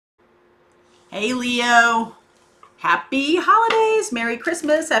Hey Leo, happy holidays, Merry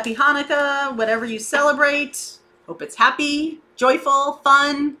Christmas, Happy Hanukkah, whatever you celebrate. Hope it's happy, joyful,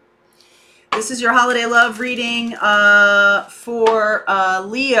 fun. This is your holiday love reading for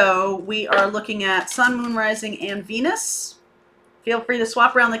Leo. We are looking at Sun, Moon, Rising, and Venus. Feel free to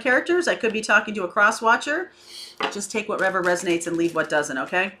swap around the characters. I could be talking to a cross watcher. Just take whatever resonates and leave what doesn't,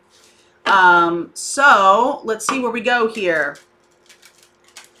 okay? So let's see where we go here.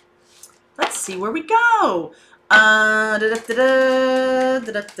 Let's see where we go. Da, da, da, da,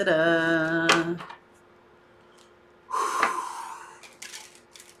 da, da, da.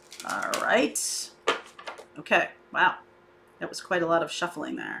 All right. Okay. Wow. That was quite a lot of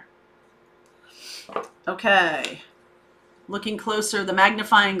shuffling there. Okay. Looking closer, the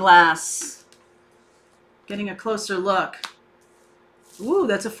magnifying glass. Getting a closer look. Ooh,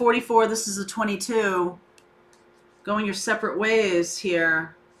 that's a 44. This is a 22. Going your separate ways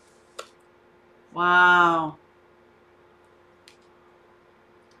here. Wow.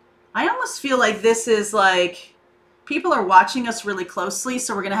 I almost feel like this is like people are watching us really closely,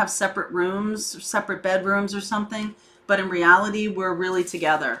 so we're going to have separate rooms, or separate bedrooms or something, but in reality, we're really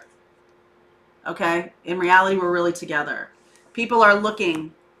together. Okay? In reality, we're really together. People are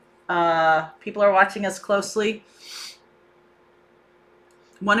looking. People are watching us closely.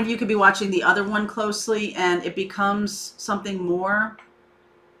 One of you could be watching the other one closely, and it becomes something more.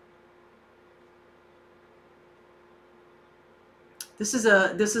 This is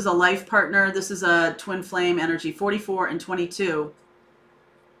a life partner. This is a twin flame energy, 44 and 22.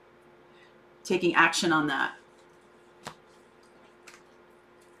 Taking action on that.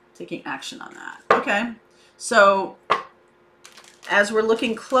 Taking action on that. Okay. So as we're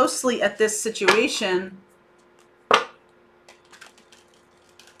looking closely at this situation,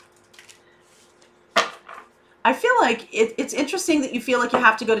 I feel like it's interesting that you feel like you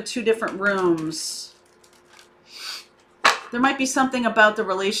have to go to two different rooms. There might be something about the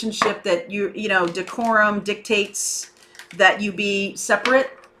relationship that you know, decorum dictates that you be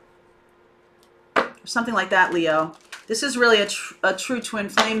separate. Or something like that, Leo. This is really a true twin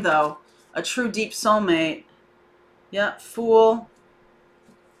flame, though. A true deep soulmate. Yeah, Fool.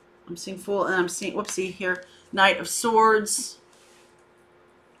 I'm seeing Fool, and I'm seeing, whoopsie, here. Knight of Swords.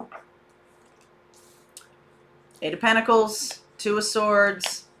 Eight of Pentacles. Two of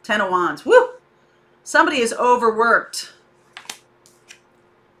Swords. Ten of Wands. Woo! Somebody is overworked.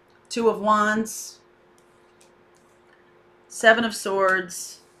 Two of Wands, Seven of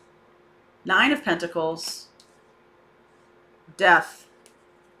Swords, Nine of Pentacles, Death.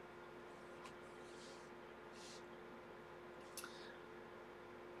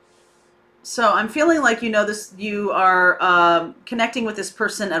 So I'm feeling like, you know, this, you are connecting with this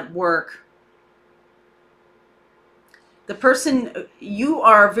person at work. The person, you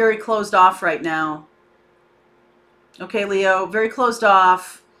are very closed off right now. Okay, Leo, very closed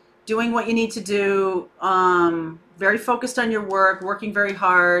off. Doing what you need to do, very focused on your work, working very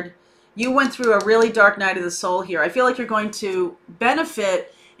hard. You went through a really dark night of the soul here. I feel like you're going to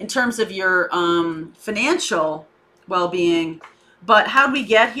benefit in terms of your financial well-being. But how do we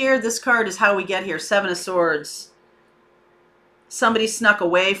get here? This card is how we get here. Seven of Swords. Somebody snuck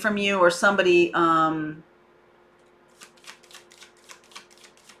away from you, or somebody...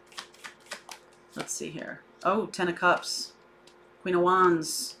 let's see here. Oh, Ten of Cups. Queen of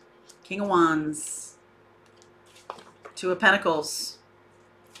Wands. King of Wands. Two of Pentacles.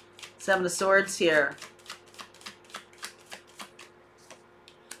 Seven of Swords here.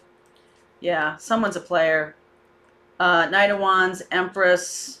 Yeah, someone's a player. Knight of Wands,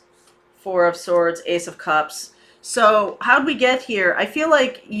 Empress, Four of Swords, Ace of Cups. So how'd we get here? I feel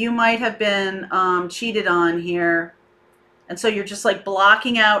like you might have been cheated on here. And so you're just like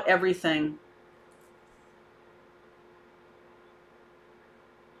blocking out everything.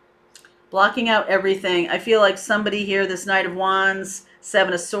 Blocking out everything. I feel like somebody here, this Knight of Wands,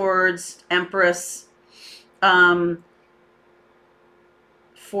 Seven of Swords, Empress, Four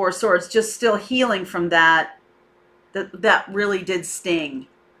of Swords, just still healing from that. That really did sting.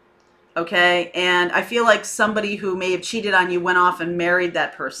 Okay? And I feel like somebody who may have cheated on you went off and married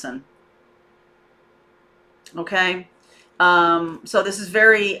that person. Okay? So this is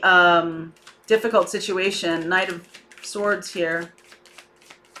very difficult situation. Knight of Swords here.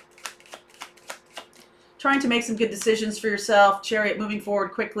 Trying to make some good decisions for yourself. Chariot, moving forward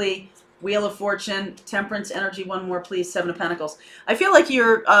quickly. Wheel of Fortune, Temperance energy. One more, please. Seven of Pentacles. I feel like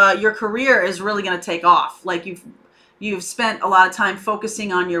your career is really going to take off. Like you've spent a lot of time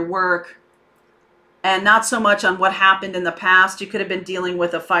focusing on your work, and not so much on what happened in the past. You could have been dealing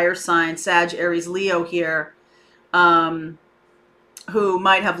with a fire sign, Sag, Aries, Leo here, who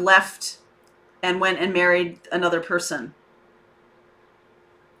might have left and went and married another person.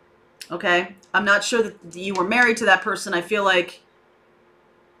 Okay? I'm not sure that you were married to that person. I feel like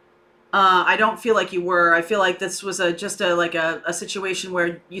I don't feel like you were. I feel like this was just a situation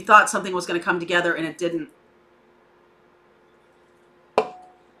where you thought something was going to come together and it didn't.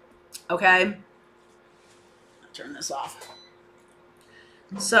 Okay? I'll turn this off.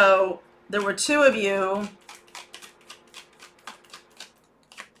 So there were two of you.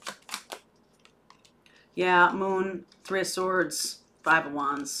 Yeah, Moon, Three of Swords, Five of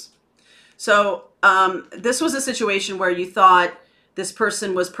Wands. So this was a situation where you thought this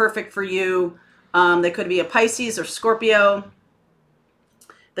person was perfect for you. They could be a Pisces or Scorpio.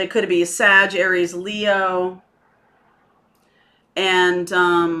 They could be a Sag, Aries, Leo. And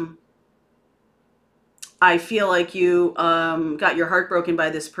I feel like you got your heart broken by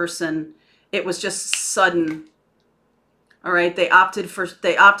this person. It was just sudden. All right, they opted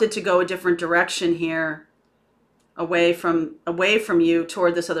to go a different direction here, away from you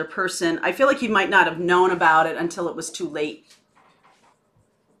toward this other person. I feel like you might not have known about it until it was too late.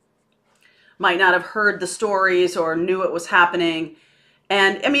 Might not have heard the stories or knew it was happening.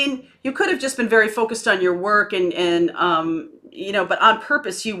 And I mean, you could have just been very focused on your work and you know, but on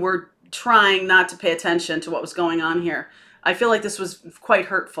purpose you were trying not to pay attention to what was going on here. I feel like this was quite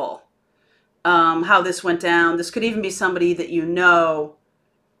hurtful. How this went down. This could even be somebody that you know,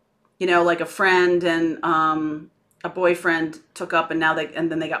 like a friend and a boyfriend took up, and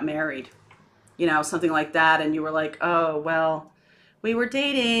then they got married, something like that. And you were like, oh, well, we were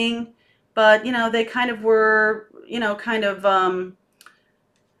dating, but they kind of were, you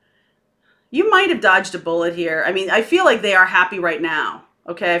might have dodged a bullet here. I mean, I feel like they are happy right now.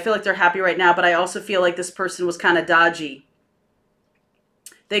 Okay. I feel like they're happy right now, but I also feel like this person was kind of dodgy.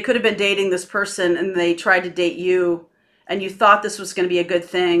 They could have been dating this person and they tried to date you and you thought this was going to be a good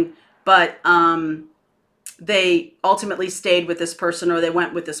thing, but they ultimately stayed with this person or they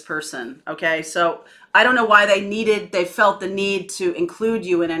went with this person. Okay. So I don't know why they felt the need to include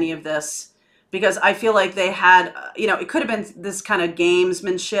you in any of this, because I feel like they had, it could have been this kind of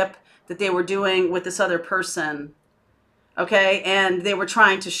gamesmanship that they were doing with this other person. Okay. And they were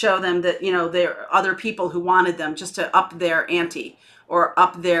trying to show them that, there are other people who wanted them just to up their ante or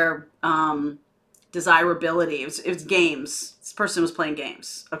up their desirability. It was games. This person was playing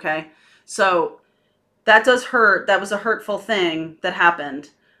games. Okay. So that does hurt. That was a hurtful thing that happened.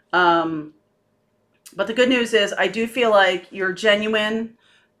 But the good news is I do feel like you're genuine.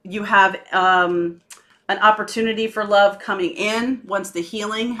 You have an opportunity for love coming in once the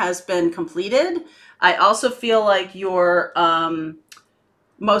healing has been completed. I also feel like you're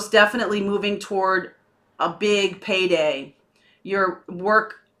most definitely moving toward a big payday. Your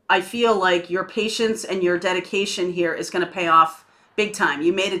work, I feel like your patience and your dedication here is going to pay off big time.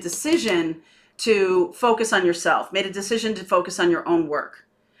 You made a decision to focus on yourself, made a decision to focus on your own work,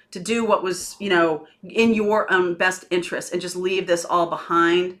 to do what was, in your own best interest and just leave this all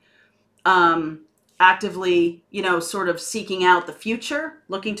behind. Actively, sort of seeking out the future,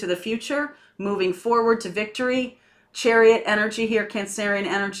 looking to the future, moving forward to victory. Chariot energy here, Cancerian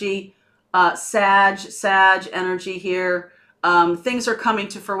energy, Sag energy here. Things are coming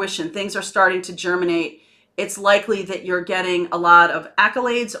to fruition. Things are starting to germinate. It's likely that you're getting a lot of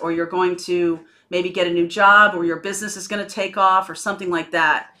accolades, or you're going to maybe get a new job, or your business is going to take off or something like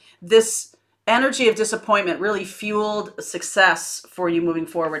that. This energy of disappointment really fueled success for you moving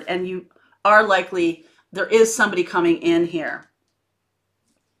forward. And you are likely, there is somebody coming in here.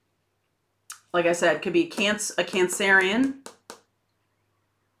 Like I said, could be a Cancerian,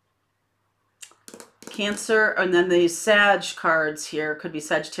 Cancer, and then these Sag cards here could be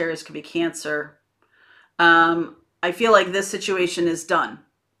Sagittarius, could be Cancer. I feel like this situation is done.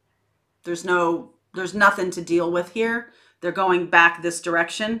 There's nothing to deal with here. They're going back this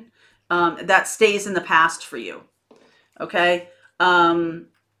direction. That stays in the past for you. Okay.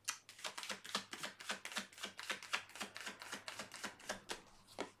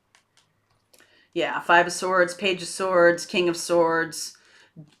 Yeah, Five of Swords, Page of Swords, King of Swords,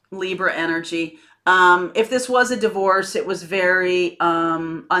 Libra energy. If this was a divorce, it was very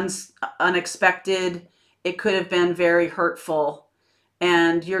unexpected. It could have been very hurtful.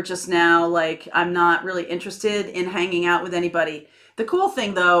 And you're just now like, I'm not really interested in hanging out with anybody. The cool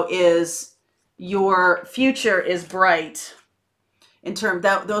thing, though, is your future is bright in terms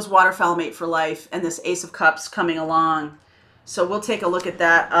that those waterfowl mate for life and this Ace of Cups coming along. So we'll take a look at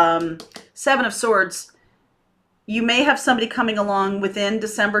that. Seven of Swords. You may have somebody coming along within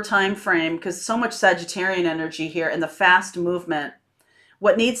December time frame, because so much Sagittarian energy here and the fast movement.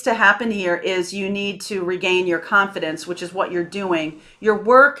 What needs to happen here is you need to regain your confidence, which is what you're doing. Your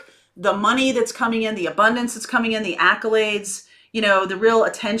work, the money that's coming in, the abundance that's coming in, the accolades, you know, the real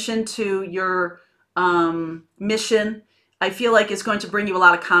attention to your mission, I feel like is going to bring you a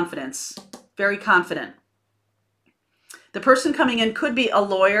lot of confidence. Very confident. The person coming in could be a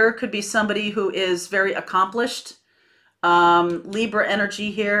lawyer, could be somebody who is very accomplished. Libra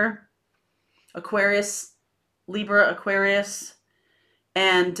energy here. Aquarius, Libra, Aquarius.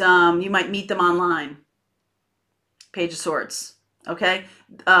 And you might meet them online. Page of Swords. Okay?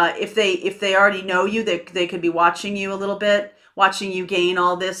 If they already know you, they could be watching you a little bit, watching you gain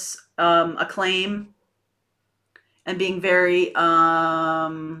all this acclaim and being very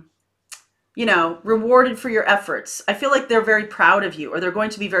you know, rewarded for your efforts. I feel like they're very proud of you, or they're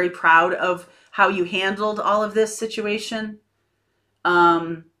going to be very proud of how you handled all of this situation.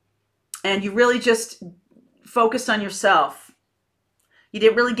 And you really just focused on yourself. You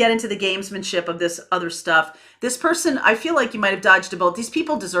didn't really get into the gamesmanship of this other stuff. This person, I feel like you might have dodged a bullet. These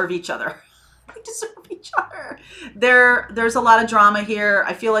people deserve each other. They deserve each other. There's a lot of drama here.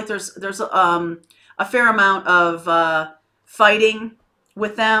 I feel like there's a fair amount of fighting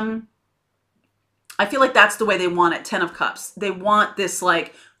with them. I feel like that's the way they want it. 10 of Cups. They want this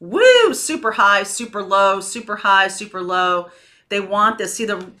like, woo, super high, super low, super high, super low. They want this. See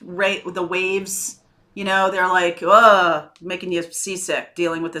the waves, you know, they're like, ugh, making you seasick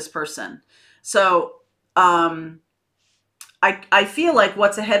dealing with this person. So I feel like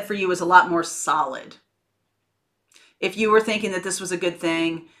what's ahead for you is a lot more solid. If you were thinking that this was a good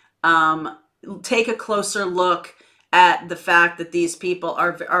thing, take a closer look at the fact that these people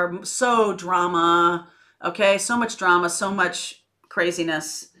are so drama, okay? So much drama, so much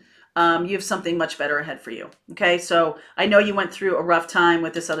craziness. You have something much better ahead for you, okay? So I know you went through a rough time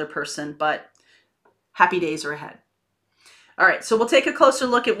with this other person, but happy days are ahead. All right, so we'll take a closer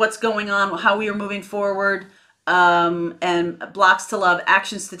look at what's going on, how we are moving forward, and blocks to love,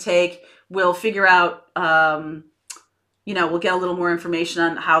 actions to take. We'll figure out, you know, we'll get a little more information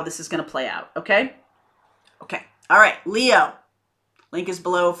on how this is going to play out, okay? Okay. All right, Leo. Link is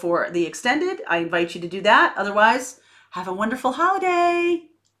below for the extended. I invite you to do that. Otherwise, have a wonderful holiday.